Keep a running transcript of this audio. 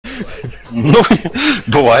Ну,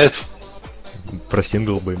 бывает.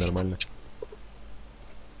 Просинглил бы и нормально.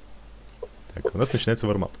 Так, у нас начинается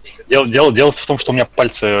вармап. Дело в том, что у меня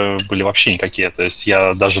пальцы были вообще никакие. То есть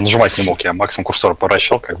я даже нажимать не мог. Я максимум курсор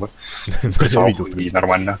поворачивал, как бы. Я видел, и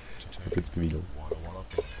нормально. в принципе, видел.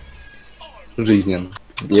 Жизненно.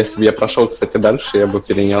 Если бы я прошел, кстати, дальше, я бы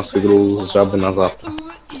перенес игру с жабы на завтра.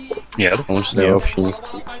 Нет. Потому что я вообще не...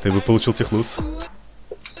 Ты бы получил техлуз.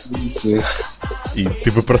 И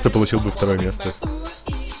ты бы просто получил бы второе место.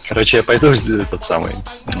 Короче, я пойду этот самый.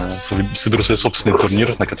 Соберу свой собственный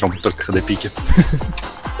турнир, на котором будут только ходопики.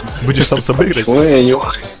 Будешь сам с собой играть? Почему я не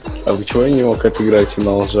мог? А почему я не мог отыграть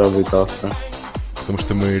финал с жабой завтра? Потому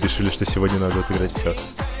что мы решили, что сегодня надо отыграть все.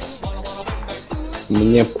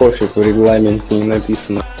 Мне пофиг, в регламенте не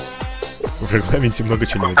написано. В регламенте много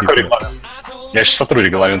чего не написано. Я сейчас сотру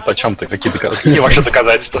регламент, о чем ты? Какие ваши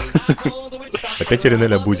доказательства? Опять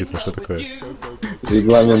Иринеля будет, ну что такое?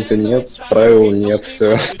 Регламента нет, правил нет,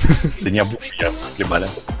 все. Да не обуви, я схлебали.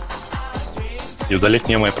 И удалить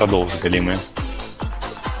немое продолжи, голимые.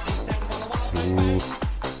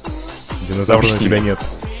 Динозавра на тебя нет.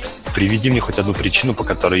 Приведи мне хоть одну причину, по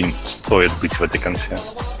которой им стоит быть в этой конфе.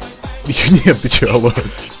 Их нет, ты че, алло?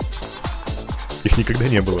 Их никогда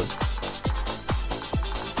не было.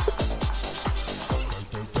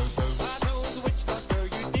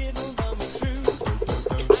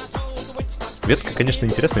 Ветка, конечно,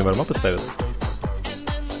 интересные вармапы ставят.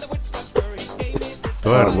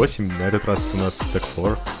 Туар 8, на этот раз у нас так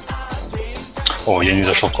 4. О, я не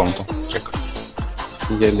зашел в комнату.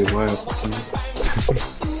 Я ливаю, пацаны.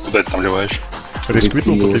 Куда ты там ливаешь?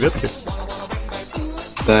 Рейдж-квитнул после ветки?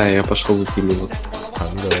 Да, я пошел выпиливаться. А,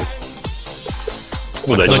 ну давай.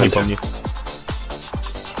 Удачи, не не помни.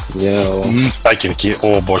 Я... Стаки какие,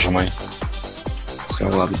 о боже мой. Все,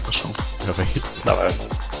 ладно, пошел. Давай. Давай.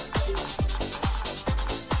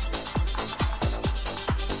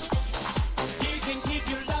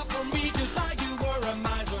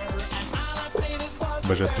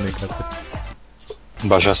 Божественные карты.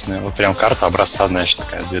 Божественная. Вот прям карта образца, знаешь,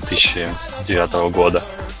 такая 2009 года.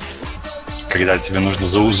 Когда тебе нужно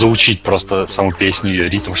заучить просто саму песню и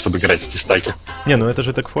ритм, чтобы играть эти стаки. Не, ну это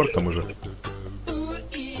же так 4 к тому же.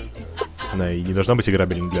 Она и не должна быть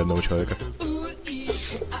играбельной для одного человека.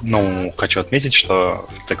 Ну, хочу отметить, что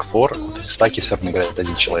в Tech 4 вот эти стаки все равно играет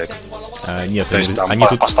один человек. Нет, То есть там они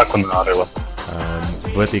по стаку нарыло.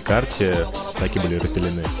 В этой карте стаки были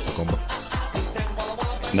разделены по комбо.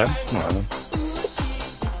 Да? Ну ладно.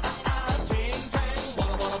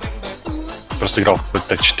 Просто играл в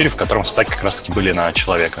какой-то Tech 4, в котором стаки как раз таки были на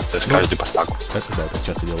человека. То есть каждый по стаку. Это да, так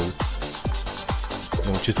часто делают.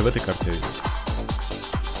 Ну, чисто в этой карте.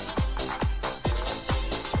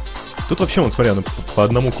 Тут вообще, вон, смотри, по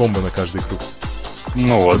одному комбо на каждый круг.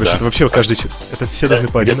 Ну вот, да. Это вообще каждый... Это все должны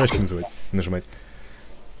поодиночке нажимать.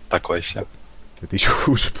 Такой себе. Это еще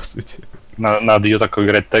хуже, по сути. Надо ее так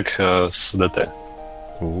играть так с ДТ.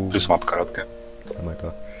 Плюс мапа короткая. Самое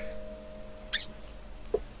то.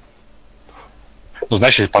 Ну,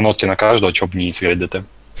 знаешь, если по нотке на каждого, чё бы не сыграть ДТ.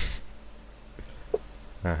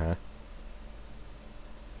 Ага.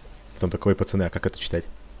 Потом такой, пацаны, а как это читать?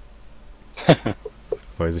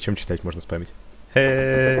 Ой, зачем читать, можно спамить.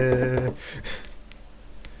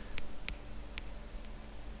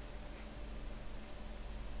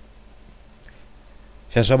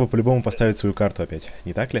 Сейчас жаба по-любому поставит свою карту опять,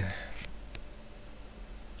 не так ли?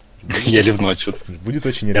 Я ливну отсюда. Будет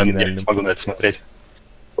очень Я не оригинальным. могу на это смотреть.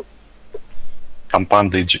 Там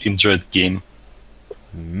панда enjoyed game.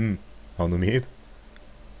 А он умеет?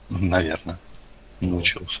 Наверное.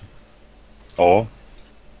 Научился. О.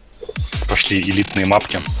 Пошли элитные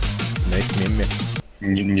мапки. Найс мемме.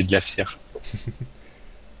 Не для всех.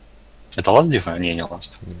 Это ласт дифа? Не, не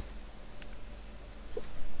ласт.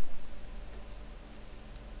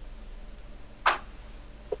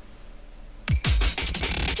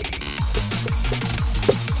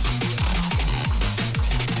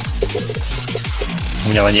 У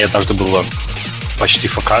меня на ней однажды было почти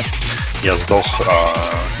ФК. Я сдох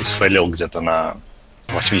и сфейлил где-то на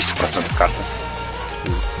 80% карты.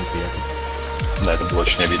 Неприятно. Да, это было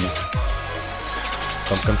очень обидно.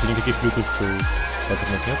 Там в конце никаких лютых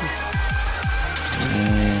паттернов нету?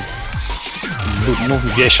 Ну,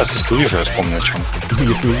 я сейчас если увижу, я вспомню о чем.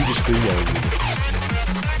 Если увидишь, то и я увижу.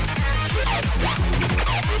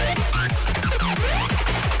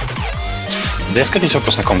 Да я, скорее всего,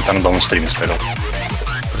 просто на каком-то рандомном стриме сфейлил.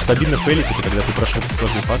 Просто обидно фейлить, это когда ты прошел все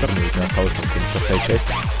сложные паттерны, и у тебя осталась там какая-нибудь простая часть.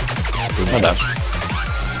 Ну да.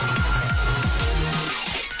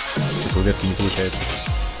 Типа у ветки не получается.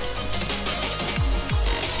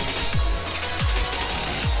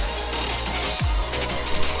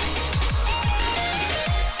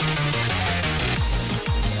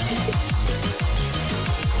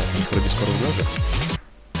 тоже.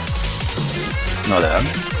 Ну да.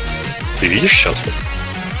 Ты видишь счет?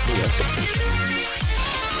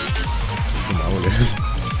 Ну, мало ли.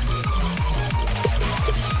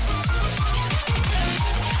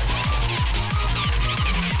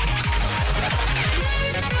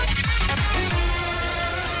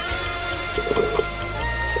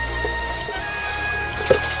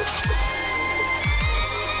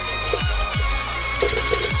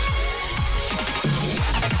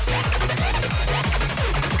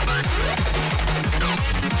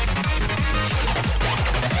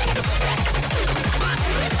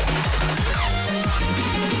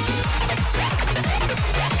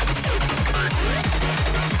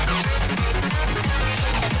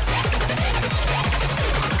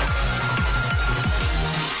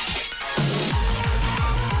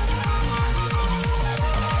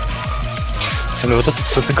 Вот этот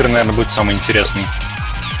сет игры, наверное, будет самый интересный.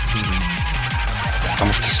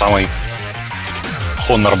 Потому что самый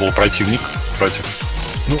honorable противник против.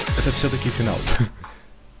 Ну, это все-таки финал.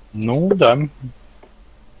 Ну, да.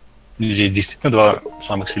 Здесь действительно два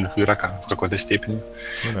самых сильных игрока в какой-то степени.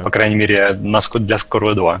 Ну, да. По крайней мере, для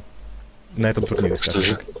скорого 2. На этом турнире,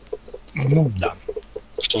 скажем. Ну, да.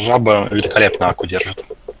 Что жаба великолепно аку держит.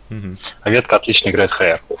 Угу. А ветка отлично играет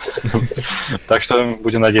ХР. Так что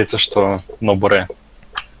будем надеяться, что Нобуре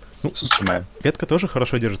сумеет. Ветка тоже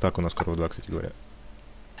хорошо держит аку на скорого 2, кстати говоря.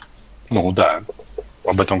 Ну да.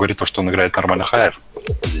 Об этом говорит то, что он играет нормально ХР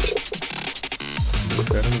здесь.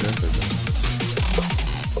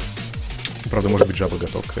 Правда, может быть, жаба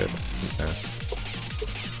готов к этому. Не знаю.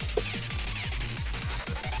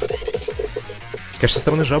 Конечно, со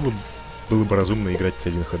стороны жабы было бы разумно играть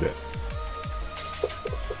 1 ХД.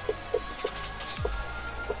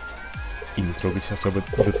 И не трогать особо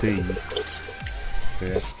ДТ и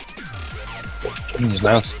ХД. Не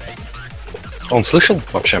знаю. Он слышал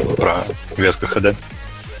вообще про ветку ХД?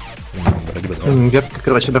 Вроде бы, да. Ветка,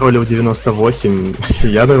 короче, доролил 98,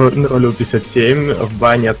 я доролил 57, в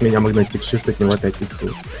бане от меня магнетик shift, от него 5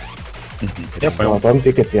 иксу. Я понял. Вот, он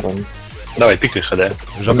пикает первым. Давай, пикай ХД.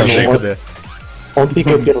 Жаба Покажи. ХД. Он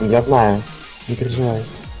пикает первым, я знаю. Не переживай.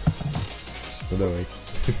 Ну давай.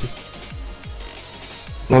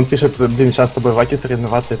 Но он пишет, блин, сейчас с тобой в Аке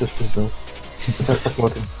соревноваться, это ж пиздос. Сейчас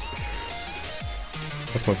посмотрим.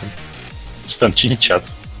 Посмотрим. Стэн, чини чат.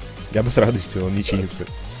 Я бы с радостью, он не чинится.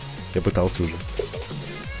 Я пытался уже.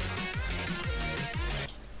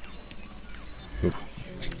 Ну,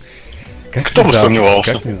 как Кто бы внезапно,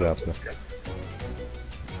 сомневался? Как внезапно.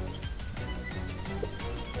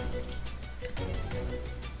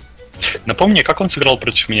 Напомни, как он сыграл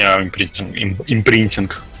против меня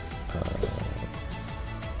импринтинг?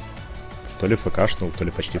 То ли ФКшнул, то ли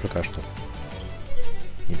почти ФКшнул.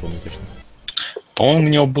 Не помню точно. По-моему, у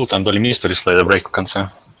него был там то ли мисс, то ли слайдер брейк в конце.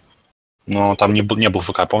 Но там не был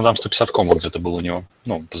ФК. По-моему, там 150 комбо где-то был у него.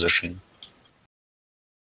 Ну, по завершению.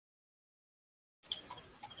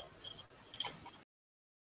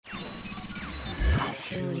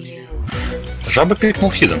 Жаба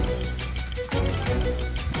пикнул хиден.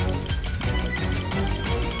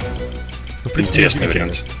 Ну, в принципе, Интересный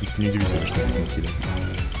вариант. Неудивительно, что пикнул хиден.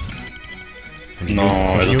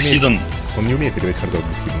 Но этот хиден... Он не умеет играть хардок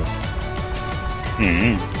без хидена.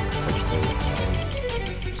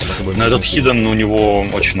 Но этот хиден у него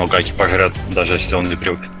очень много аки пожрет, даже если он не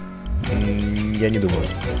привык. Я не думаю.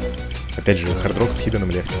 Опять же, хардрок с хиденом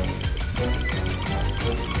легче.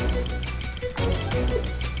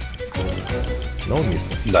 Но он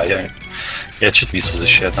мистер. Да, я читвиса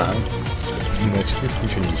защищаю, ага. Значит,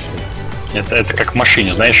 ничего не защищает. Это как в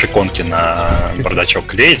машине, знаешь, иконки на бардачок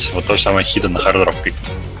клеить, вот то же самое хиден на хардрок пикать.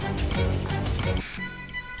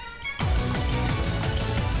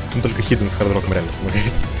 Ну, только хиден с хардроком реально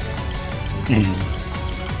помогает.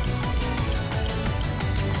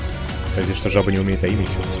 Разве что жаба не умеет аимить.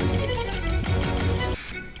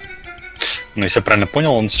 Ну, если я правильно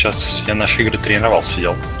понял, он сейчас все наши игры тренировал,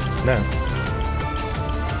 сидел. Да.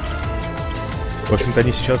 В общем-то,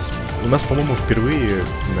 они сейчас... У нас, по-моему, впервые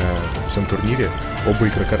на всем турнире оба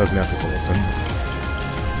игрока размяты полноценно.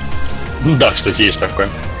 Ну да, кстати, есть такое.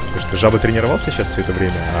 Потому что жаба тренировался сейчас все это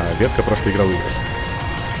время, а ветка просто играл в игры.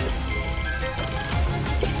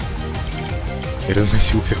 И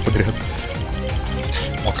разносил всех подряд.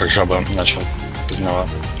 О, как жаба начал познавать.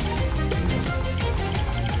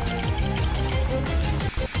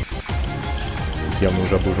 Явно у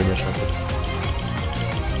жабы уже нет шансов.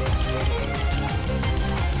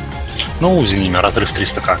 Ну, за ними разрыв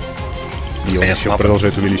 300к. И он еще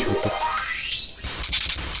продолжает увеличиваться.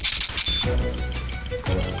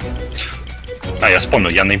 А, я вспомнил,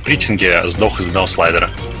 я на импринтинге сдох из одного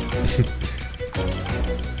слайдера.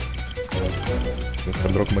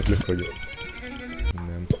 хардрок MadHypnofrog.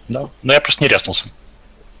 Да. Но я просто не реснулся.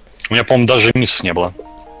 У меня, по-моему, даже миссов не было.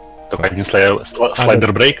 Только один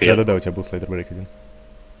слайдер брейк. Да-да-да, у тебя был слайдер брейк один.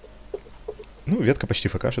 Ну, ветка почти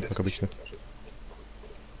фкшит, как обычно.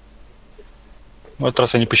 Ну, этот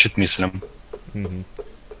раз они пощут мислям. Угу.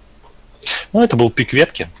 Ну, это был пик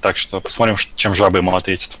ветки, так что посмотрим, чем жаба ему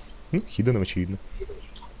ответит. Ну, хиденом очевидно.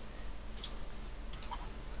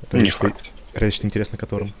 Не факт. Разве что интересно,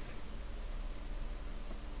 которым.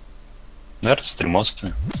 Наверное, с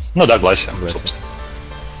тремосами. Ну да, Гласия, собственно.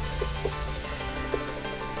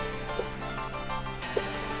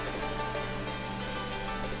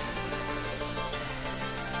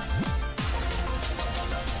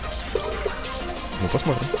 Ну,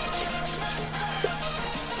 посмотрим.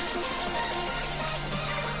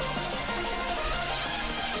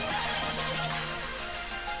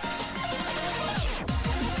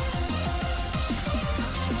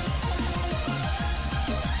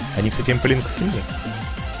 Они, кстати, имплинг скинули?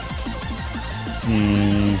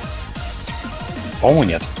 По-моему,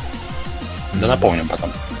 нет. Да напомним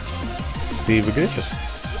потом. Ты в игре сейчас?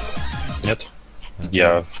 Нет.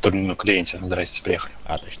 Я в турнирном клиенте. Здрасте, приехали.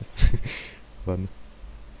 А, точно. Ладно.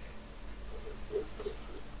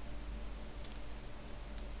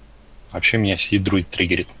 Вообще меня сидит друид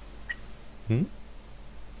триггерит. Я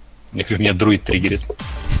говорю, меня друид триггерит.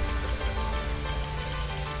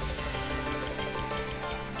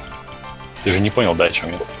 Ты же не понял, да, о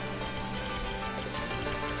чем я?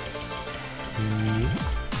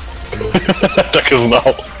 Так и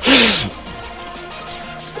знал.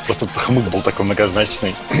 Просто хмык был такой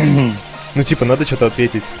многозначный. Ну, типа, надо что-то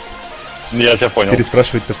ответить. Я тебя понял.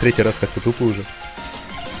 Переспрашивать-то в третий раз как-то тупо уже.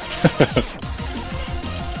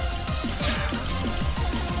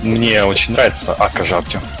 Мне очень нравится Ака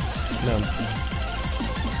жабки. Да.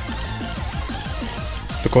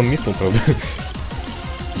 Так он миснул, правда?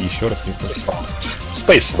 И еще раз миснул.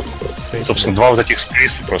 Спейсы. Собственно, два вот этих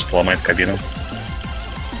спейса просто ломает кабину.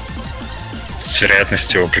 С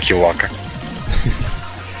вероятностью, как и у Ака.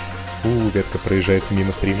 Ветка проезжается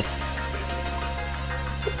мимо стрима.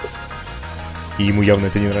 И ему явно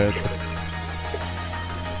это не нравится.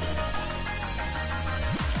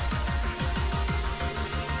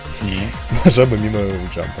 Жаба мимо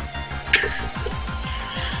джампа.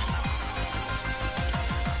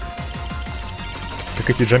 Как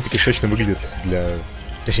эти джампики сочно выглядят для...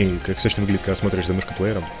 Точнее, как сочно выглядит, когда смотришь за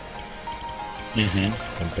мышкоплеером.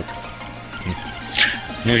 Так.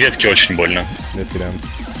 Ну, ветки очень больно. Ветки, да.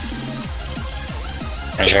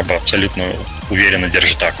 А жаба абсолютно уверенно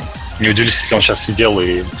держит Аку. Не удивлюсь, если он сейчас сидел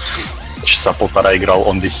и часа полтора играл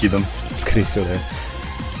on the hidden. Скорее всего, да.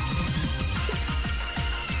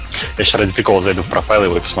 Я сейчас ради прикола зайду в профайл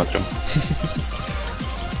его и посмотрю.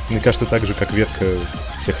 Мне кажется, так же, как ветка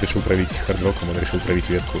всех решил травить хардроком, он решил травить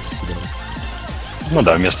ветку. Ну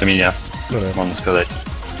да, вместо меня, ну, да. можно сказать.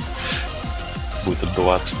 Будет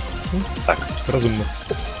отдуваться. Так. Разумно.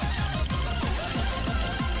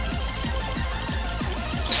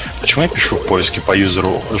 Почему я пишу в поиске по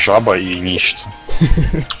юзеру жаба и не ищется?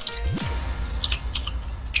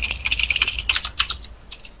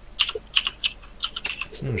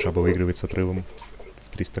 Жаба выигрывает с отрывом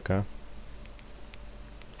в 300к.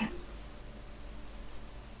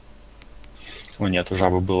 О нет, у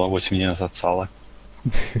жабы было 8 дней назад сало.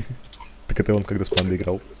 Так это он когда с пандой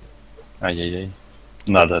играл. Ай-яй-яй.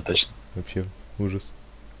 Надо, точно. Вообще ужас.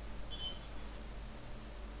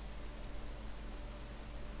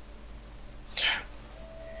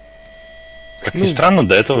 Как ни странно,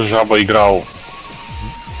 до этого жаба играл...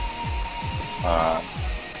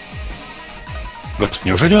 Господи,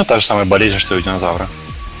 неужели у него та же самая болезнь, что и у динозавра?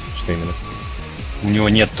 Что именно? У него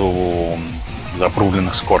нету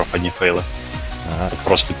запрувленных скоров, одни фейлы.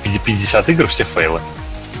 Просто 50 игр, все фейлы.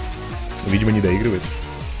 Видимо, не доигрывает.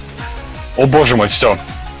 О боже мой, все.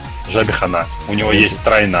 Жабе хана. У него есть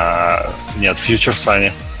трай на... Нет, Future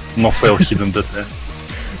Sunny. Но фейл Hidden DT.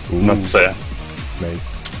 На C.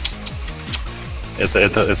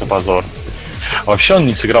 Это позор. Вообще он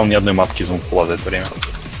не сыграл ни одной мапки из Мукула за это время.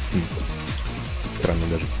 Странно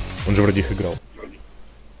даже. Он же вроде их играл.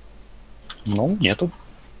 Ну, нету.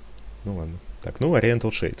 Ну ладно. Так, ну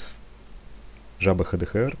Oriental Shade. Жаба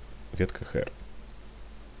ХДХР, ветка ХР.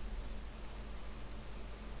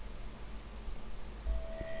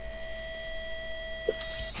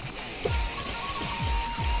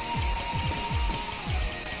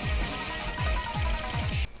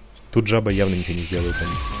 Тут жаба явно ничего не сделает,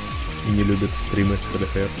 он и не любит стримы с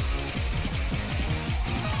ХДХР.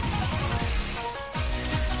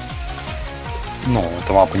 Ну,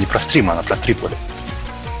 эта мапа не про стрим, она про триплы.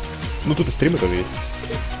 Ну тут и стримы тоже есть.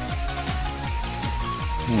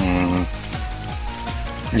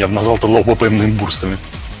 Я бы назвал это лоу-ППМными бурстами.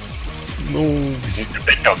 Ну,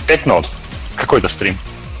 5 нот. Какой-то стрим.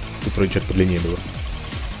 тут вроде что-то подлиннее было.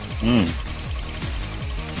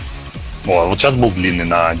 О, вот сейчас был длинный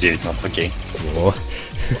на 9 нот, окей. О,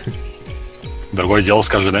 Другое дело,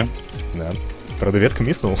 скажи, да? да. Правда, ветка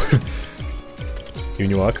миснул. И у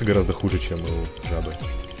него ака гораздо хуже, чем у жабы.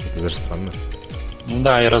 Это даже странно.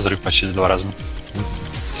 Да, и разрыв почти в 2 раза.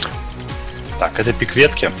 Так, это пик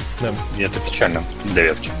ветки. Да, И это печально для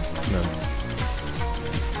ветки. да.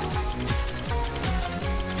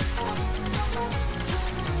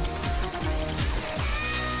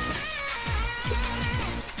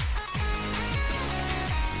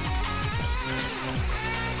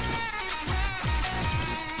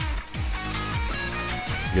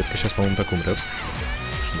 Ветка сейчас, по-моему, так умрет.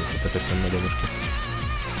 Это совсем на донышке.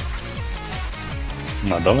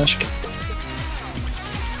 На донышке.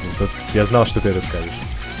 Вот я знал, что ты это скажешь.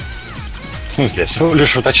 В смысле, я всего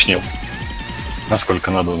лишь уточнил.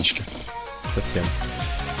 Насколько на донышке. Совсем.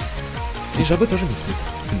 И жабы тоже не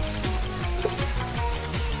слит.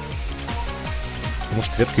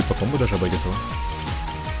 Может, ветка и по комбу даже обойдет его?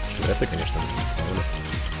 Вряд ли, конечно. Мало ли.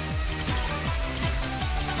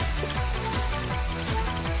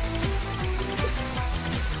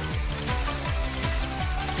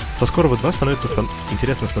 Со скорого 2 становится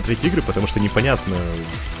интересно смотреть игры, потому что непонятно,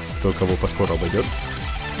 кто кого по скору обойдет.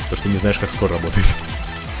 Потому что не знаешь, как скоро работает.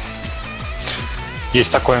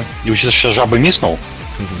 Есть такое. И учитывая, что жабы миснул,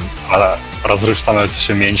 а разрыв становится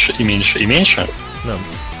все меньше и меньше и меньше, Да,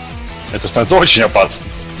 это становится очень опасно.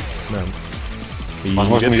 да. И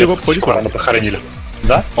Возможно, ветка его его обходит. рано похоронили.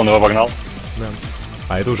 Да? Он его обогнал. Да.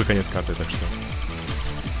 А это уже конец карты, так что...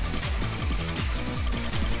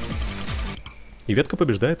 И ветка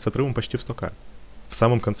побеждает с отрывом почти в 100к. В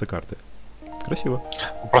самом конце карты. Красиво.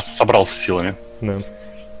 Он просто собрался силами. Да.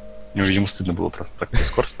 Мне, видимо, стыдно было просто так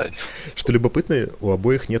скоро ставить. Что любопытно, у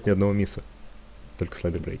обоих нет ни одного мисса. Только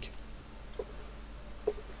слайдер-брейки.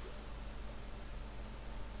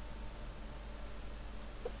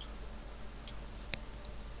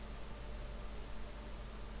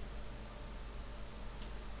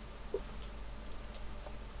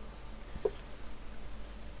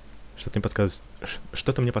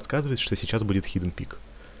 Что-то мне подсказывает, что сейчас будет hidden pick.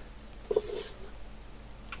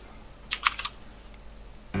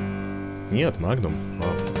 Нет, Магнум.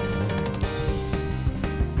 Вау.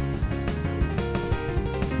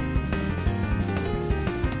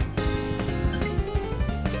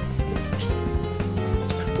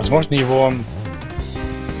 Возможно, его...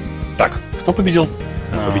 Так, кто победил?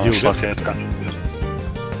 Победил ветка.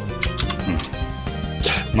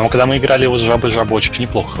 Но когда мы играли его с жабой, жаба очень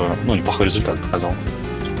неплохо, ну, неплохой результат показал.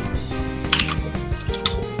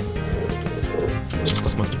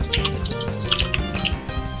 Посмотрим.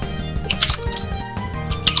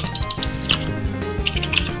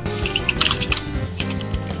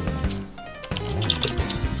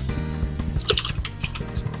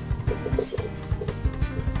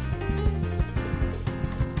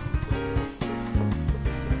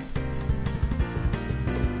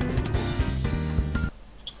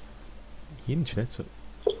 И начинается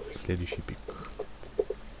следующий пик.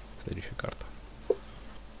 Следующая карта.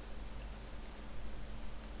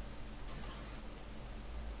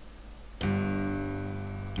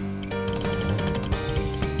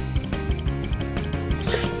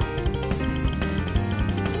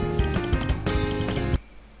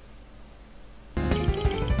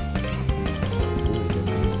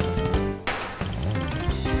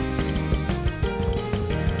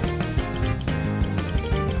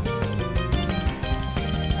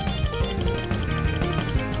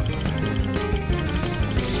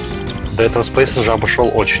 До этого спейса жаба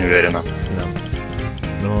шел очень уверенно. Да.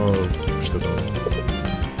 Но что-то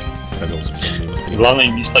он провел совсем мимо стрима. Главное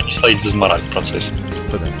не стоит дезмораль в процессе.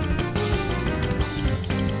 Да.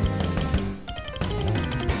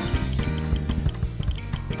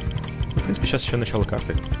 Ну, в принципе, сейчас еще начало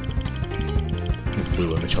карты. Ну,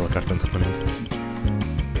 было начало карты на тот момент.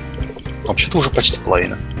 Вообще-то уже почти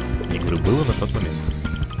половина. Не говорю, было на тот момент.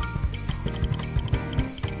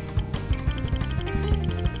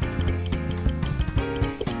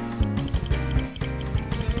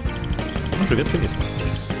 Уже ветка есть.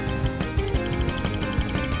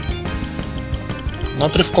 Ну,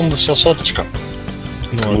 отрыв комбо все соточка.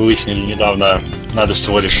 Ну, Как мы выяснили недавно, надо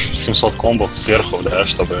всего лишь 700 комбов сверху, да,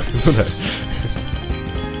 чтобы... ну да.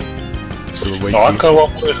 Чтобы войти. Ну, а кого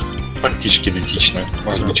практически идентичны.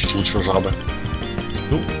 Может быть, чуть лучше у жабы.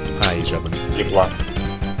 Ну, и жаба не стоит. Трипла.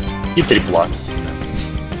 И трипла.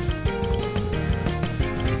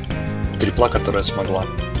 Трипла, которая смогла.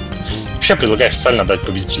 Вообще предлагаю официально дать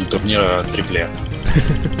победителю турнира трипле.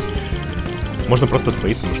 Можно просто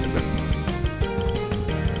споиться, может, тогда.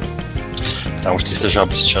 Потому что если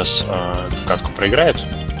жаба сейчас эту катку проиграет,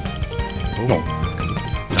 ну,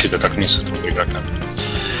 учитывая как вниз этого игрока,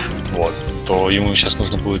 вот, то ему сейчас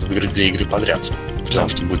нужно будет выиграть 2 игры подряд, потому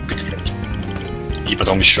что будет пиквет. И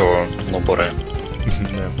потом еще ноборе.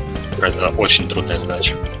 Это очень трудная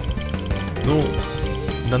задача. Ну,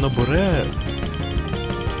 на ноборе...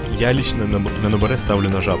 Я лично на ноборе ставлю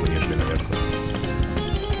на жабу, нежели на ветку.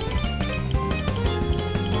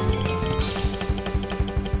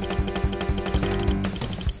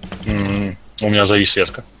 У меня завис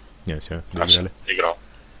ветка. Не, все, доиграли. Играл.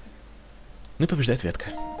 Ну и побеждает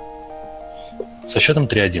ветка. Со счетом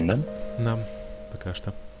 3-1, да? Да, пока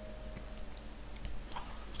что.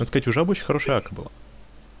 Надо сказать, у жабы очень хорошая ака была.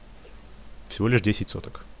 Всего лишь 10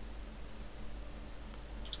 соток.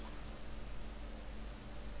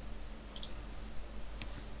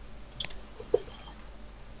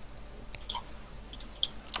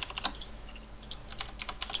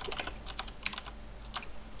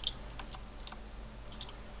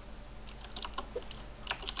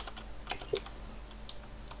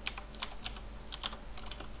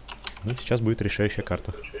 Ну, сейчас будет решающая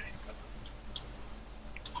карта.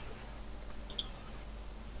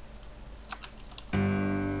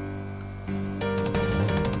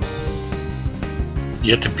 И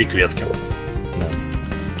это пик ветки. Да.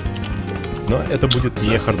 Но это будет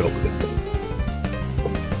не хардрок.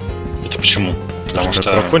 Это почему? Потому что...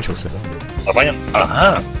 Хардрок кончился. А, понятно.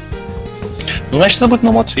 Ага. Ну, значит, это будет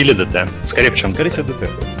номод или ДТ. Скорее, почему? Скорее всего, ДТ.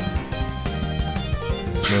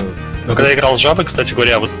 Ну, когда я играл с жабой, кстати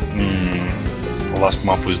говоря, вот last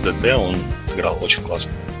мапу из ДТ он сыграл очень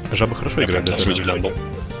классно. Жаба хорошо играет. Я даже удивлен был.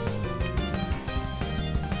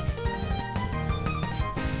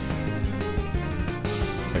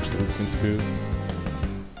 Так что, в принципе,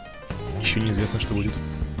 еще неизвестно, что будет.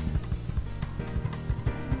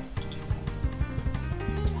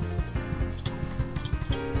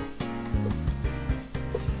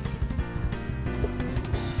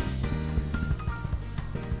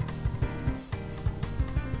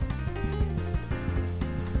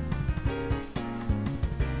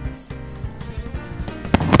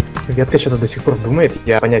 Ветка что-то до сих пор думает,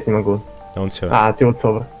 я понять не могу. А он все. А, ты вот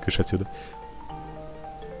собор. Кыш отсюда.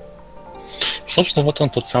 Собственно, вот он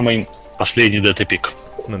тот самый последний ДТ-пик.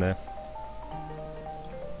 Ну да.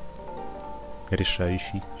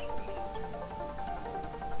 Решающий.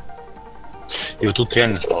 И вот тут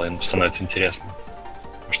реально становится интересно.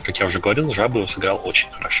 Потому что, как я уже говорил, жаба его сыграл очень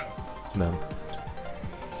хорошо. Да.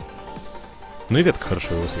 Ну и ветка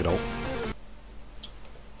хорошо его сыграл.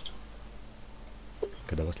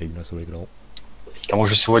 Когда последний раз его играл. К тому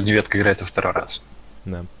же сегодня ветка играет во второй раз.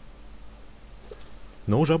 Да.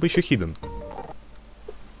 Но у жабы еще хиден.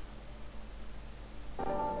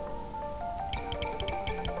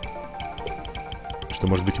 Что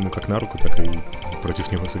может быть ему как на руку, так и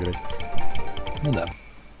против него сыграть. Ну да.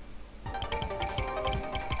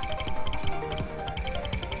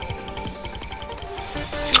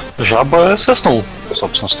 Жаба ССнул,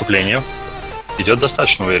 собственно, вступление. Идет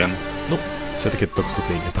достаточно уверенно. Ну, все-таки это только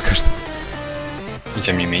вступление пока что. И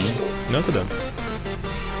тем не менее. Ну это да.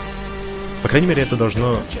 По крайней мере, это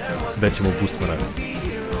должно дать ему буст морали.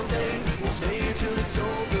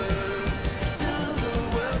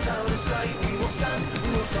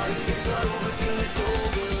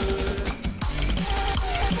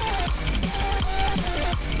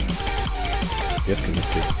 Ветка не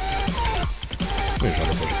светит. Ну и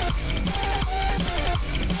жаба тоже.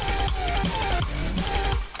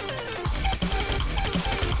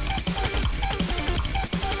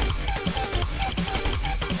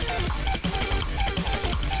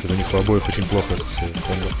 Что-то у них у обоих очень плохо с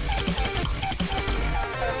комбо.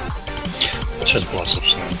 Сейчас была,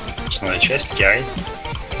 собственно, основная часть KI,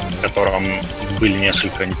 в котором были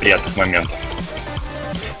несколько неприятных моментов.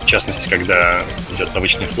 В частности, когда идет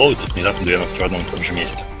обычный флоу, и тут внезапно две нотки в одном и том же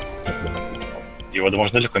месте. Его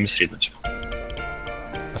можно легко мисриднуть.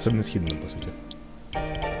 Особенно с хидном, по сути.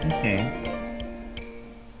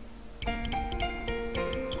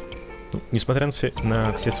 Ну, несмотря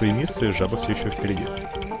на все свои миссии, жаба все еще впереди.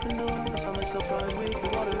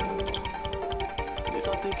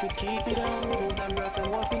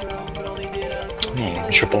 Ну,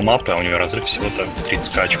 еще полмапы, а у него разрыв всего-то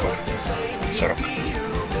 30 очков. 40.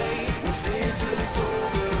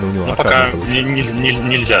 Но пока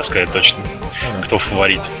нельзя сказать точно, кто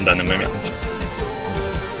фаворит в данный момент.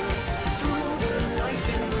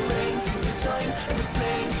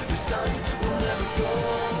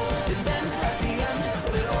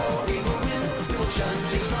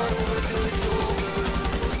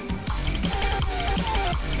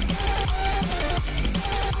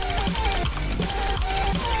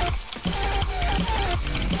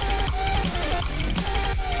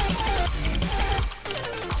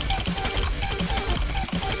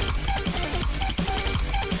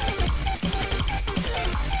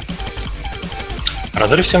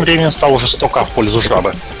 Разрыв тем временем стал уже 100к в пользу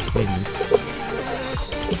жабы.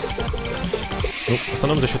 Ну, в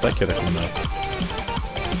основном за счет аки, я так понимаю.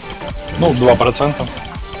 Ну, 2%.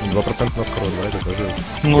 2% на скоро, да, это тоже...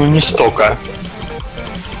 Ну, не 100к.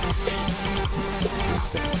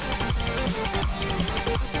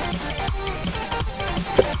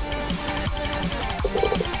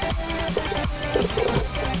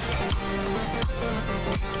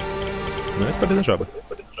 Ну, это победа жабы.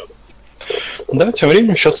 Да, тем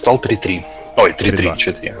временем счет стал 3-3. Ой, 3-3,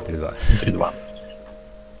 3-2. 3-2.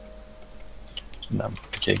 Да,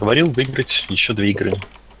 как я и говорил, выиграть еще 2 игры,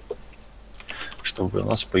 чтобы у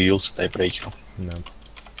нас появился тайбрейкер. Да.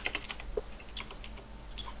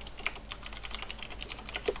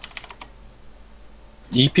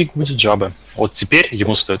 И пик будет жабы. Вот теперь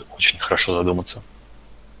ему стоит очень хорошо задуматься.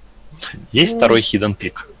 Есть второй hidden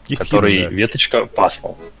пик, Есть который hidden, да. веточка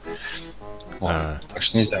паснул. А. Так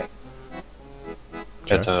что нельзя.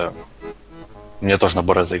 Чё? Это... Мне тоже на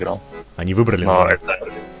Боре заиграл. Они выбрали...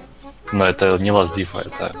 Но это не ласт дифа,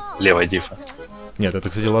 это левая дифа. Нет, это,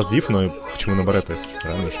 кстати, last diff, но почему на бареты?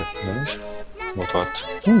 Рано еще. Вот.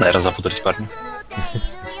 Ну, наверное, запутались парни.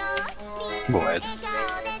 Бывает.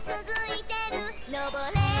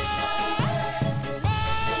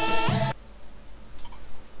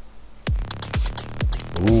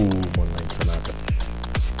 Онлайн соната.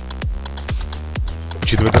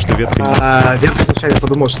 Учитывая то, что ветка... Ветка случайно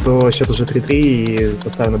подумал, что счет уже 3-3 и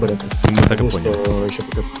поставил на барету. Мы так и Потому поняли. что еще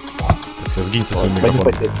пока... Все, сгинь со своим Пойди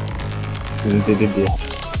мегафоном. потеть. Ди-ди-ди.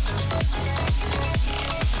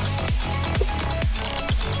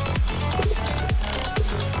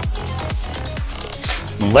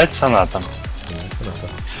 Light Sonata.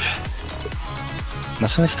 На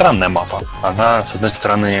самом деле странная мапа. Она, с одной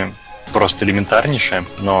стороны, просто элементарнейшая,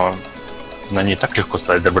 но на ней так легко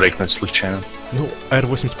слайдер брейкнуть случайно. Ну, AR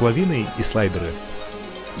 8,5 и слайдеры.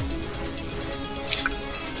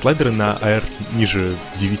 Слайдеры на AR ниже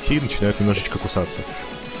 9 начинают немножечко кусаться.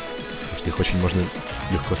 Потому что их очень можно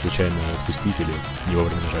легко случайно отпустить или не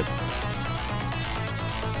вовремя нажать.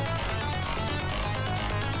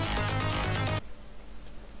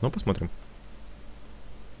 Ну, посмотрим.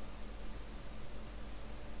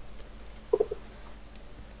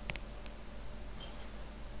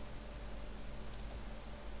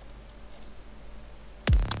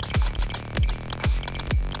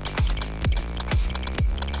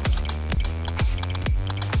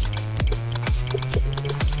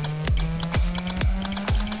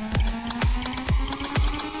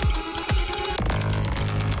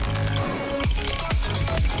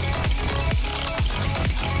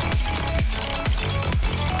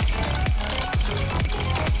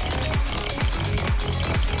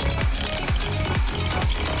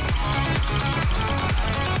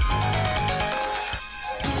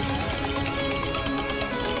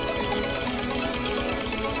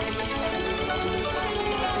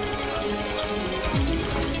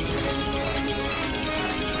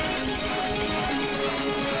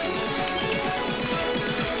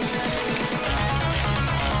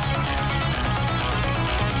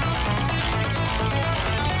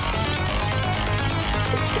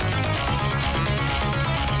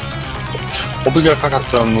 Оба игрока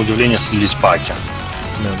как-то, на удивление, слились по аке.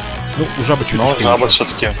 Да. Ну, у жабы чуть-чуть. Но жаба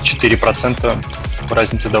все-таки 4%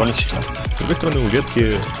 разницы довольно сильно. С другой стороны, у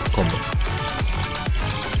ветки комбо.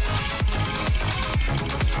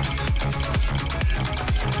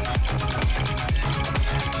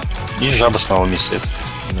 И жаба снова миссит.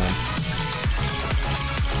 Да.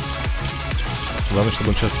 Главное,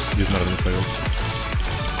 чтобы он сейчас Дизнар не словил.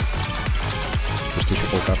 Потому что еще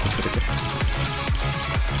полкарты все-таки.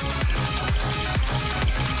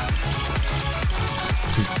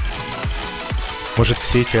 Может,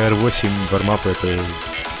 все эти R8 вармапы это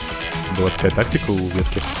была такая тактика у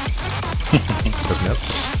ветки? Размяться.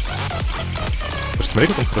 Потому что смотри,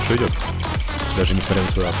 как он хорошо идет. Даже несмотря на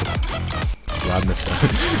свою апу. Ладно, все.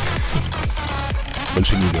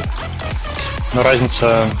 Больше не идет. Но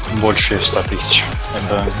разница больше 100 тысяч.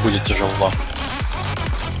 Это будет тяжело.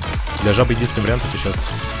 Для жабы единственный вариант это сейчас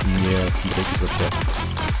не брейкить вообще.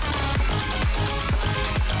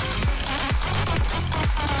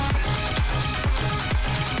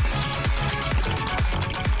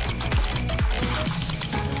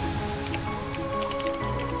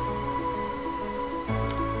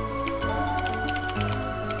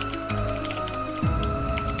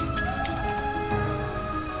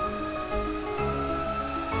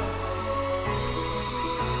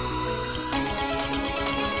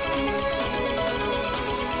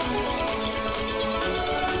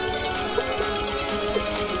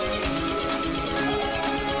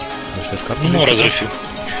 Ну, разрыв.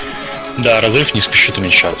 Да, разрыв не спешит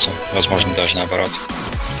уменьшаться. Возможно, даже наоборот.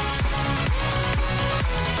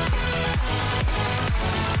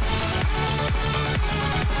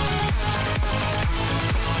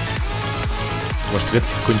 Может, ветки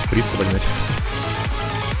какой-нибудь приз подогнать?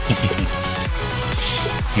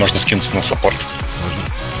 Можно скинуться на саппорт. Можно.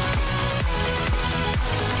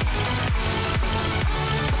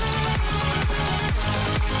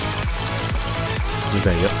 Не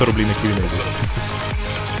знаю, я 100 рублей на киви найду.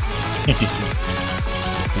 Не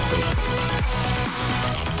страшно.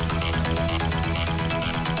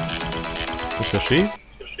 Ну что ж, и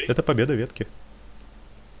это победа ветки.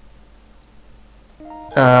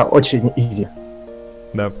 Очень изи.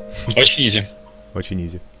 Да, Очень изи. очень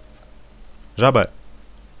изи. Жаба,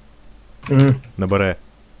 на баре.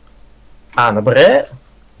 На баре?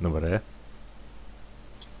 На баре.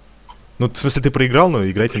 Ну, в смысле, ты проиграл, но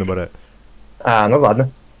играйте на баре. Ну ладно.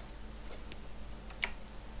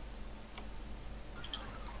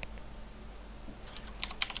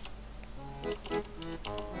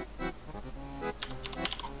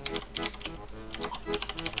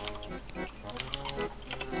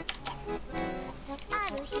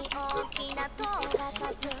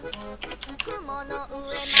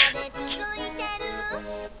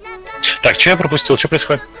 Так, что я пропустил? Что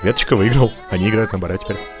происходит? Веточка выиграл, они играют на баре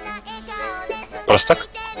теперь. Просто так?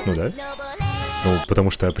 Ну да. Ну,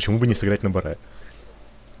 потому что почему бы не сыграть на баре?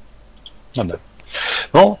 Ну да.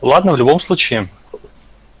 Ну, ладно, в любом случае.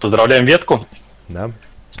 Поздравляем ветку Да.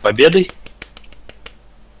 с победой.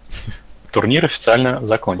 Турнир официально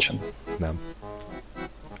закончен. Да.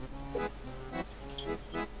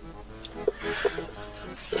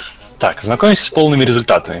 Так, знакомимся с полными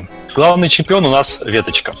результатами. Главный чемпион у нас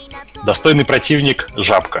веточка. Достойный противник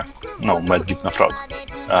жабка. Ну, MadHypnofrog.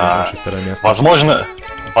 Второе место. Возможно,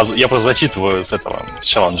 я просто зачитываю с этого, с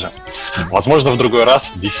челленджа. Возможно, в другой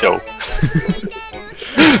раз десел.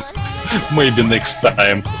 Maybe next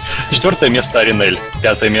time. 4 место Аринель.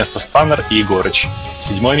 5 место Станнер и Егорыч.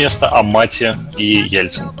 7 место Амати и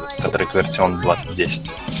Ельцин, который Квертион 2010.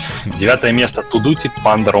 9 место Тудути,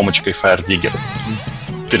 Панда, Ромочка и Фаердиггер.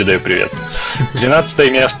 Передаю привет. 13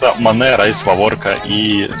 место Мане, Райс, Ваворка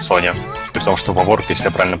и Соня. При том, что Ваворка, если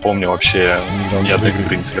я правильно помню, вообще ни одной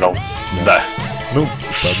игры не сыграл. Да. Ну,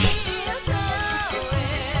 ладно.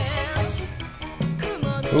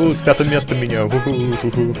 С 5 местом меня.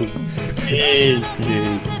 Ей.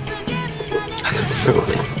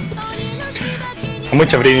 Мы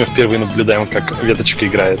тем временем впервые наблюдаем, как веточка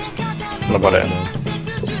играет на баре.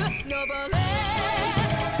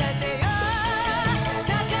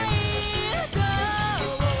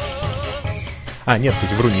 Нет,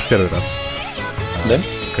 кстати, вру, не в первый раз. Да?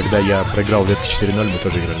 Когда я проиграл ветки 4-0, мы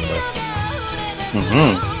тоже играли на баре.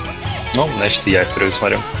 Угу. Ну, значит, я впервые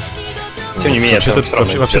смотрю. Тем не менее,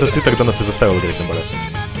 вообще-то ты тогда нас и заставил играть на баре.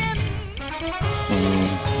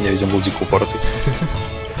 Я, видимо, был дико упоротый.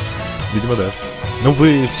 Видимо, да. Ну,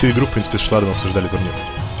 вы всю игру, в принципе, с Шладом обсуждали турнир.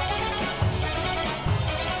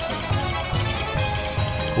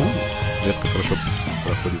 Ветка хорошо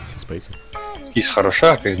проходит с спейсом. Из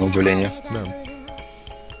хороша, как на удивление. Да.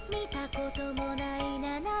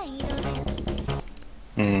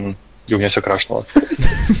 И у меня все крашнуло.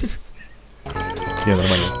 Не,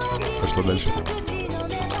 нормально. Пошло дальше.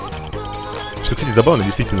 Что, кстати, забавно,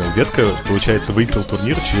 действительно, ветка, получается, выиграл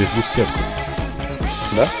турнир через луз-сетку.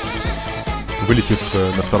 Да? Вылетев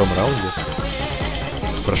на втором раунде,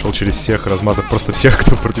 прошел через всех, размазав просто всех,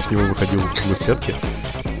 кто против него выходил в луз-сетке.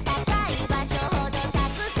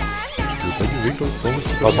 Выиграл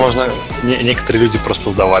полностью. Возможно, некоторые люди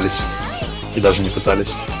просто сдавались и даже не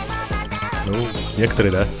пытались. Ну,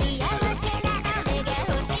 некоторые, да.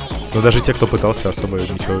 Но даже те, кто пытался, особо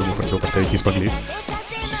ничего ему противопоставить не смогли.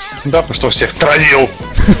 Да, потому что всех травил!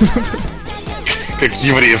 Как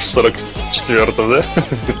евреев в 44-м, да?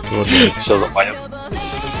 Вот. Сейчас забанят.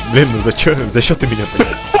 Блин, ну за счет ты меня так?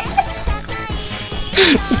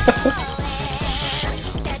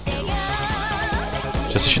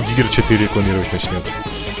 Сейчас еще Диггер 4 рекламировать начнет.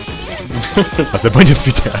 А забанит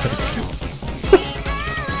меня.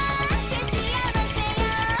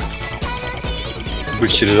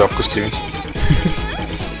 Будешь через жабку стримить.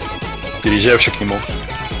 Переезжай вообще к нему.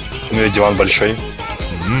 У него диван большой.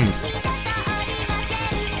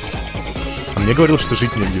 А мне говорил, что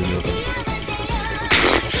жить негде у него там.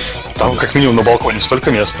 Там как минимум на балконе столько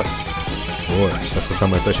места. О, сейчас-то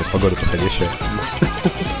самое то, сейчас погода подходящая.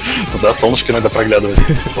 Да, солнышко иногда проглядывает.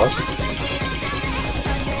 Класс.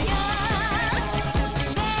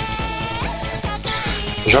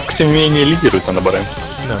 Жабка, тем не менее, лидирует на баре.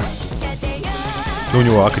 Да. Ну, у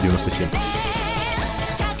него АК 97.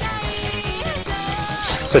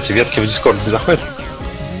 Кстати, ветки в Discord не заходят?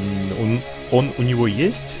 Он у него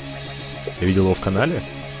есть? Я видел его в канале.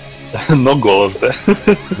 Но голос, да?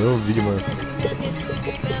 Ну, видимо,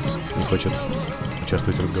 не хочет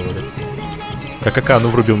участвовать в разговоре. ККК, ну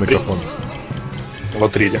врубил микрофон.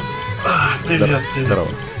 Вот Рили. Привет, привет. Здорово.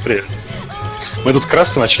 Привет. Мы тут как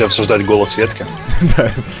раз начали обсуждать голос ветки. Да,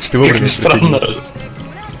 ты вовремя Как ни странно. присоединился.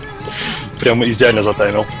 Прям идеально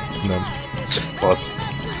затаймил. Да. Вот.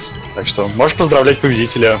 Так что можешь поздравлять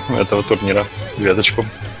победителя этого турнира. Веточку.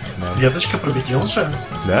 Да. Веточка победил уже.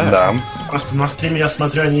 Да? Да. Просто на стриме я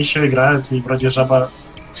смотрю, они еще играют, и вроде жаба...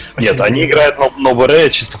 Нет, Спасибо. они играют на БР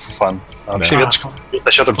чисто for fun. А вообще Да. веточка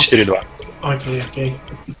со счетом 4-2. Окей, окей.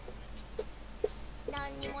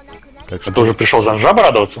 Так Ты уже пришел за жаба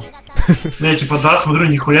радоваться? Ну я типа, да, смотрю,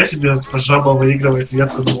 нихуя себе, типа, жаба выигрывает,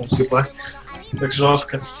 ветку, думал, типа, так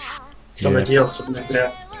жестко. Понадеялся, блин,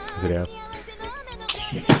 зря. Зря.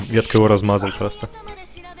 Ветка его размазал просто.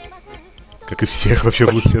 Как и всех вообще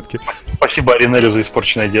в сетке. Спасибо Аринелю за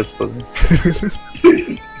испорченное детство.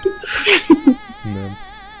 Да.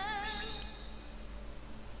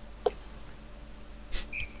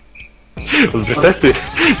 Вот представь,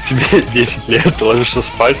 тебе 10 лет, ты ложишься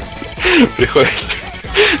спать, приходит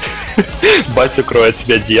батя кроет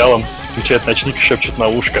тебя одеялом, включает ночник и шепчет на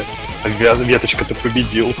ушко: веточка, ты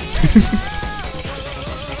победил.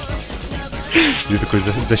 И такой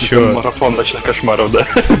за Это счет. марафон ночных кошмаров, да.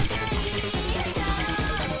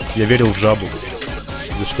 Я верил в жабу.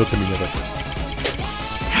 За что ты меня так?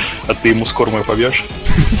 А ты ему скормой побьешь?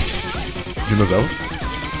 Динозавр?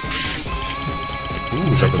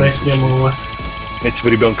 Жаба Дай смема у вас. Этим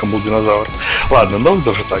ребенком был динозавр. Ладно, ну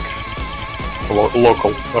даже так.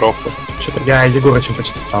 Локал, рофл. Что-то я Егорычем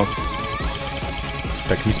почти стал.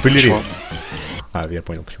 Так, не спойлери. Почему? А, я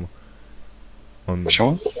понял почему.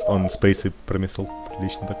 Почему? Он спейсы промесил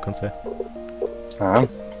прилично так в конце. А.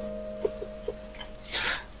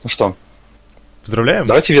 Ну что, Поздравляем!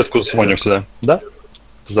 давайте ветку смоним сюда. Да?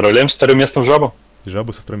 Поздравляем с вторым местом жабу. И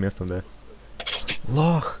жабу со вторым местом, да.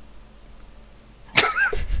 Лох!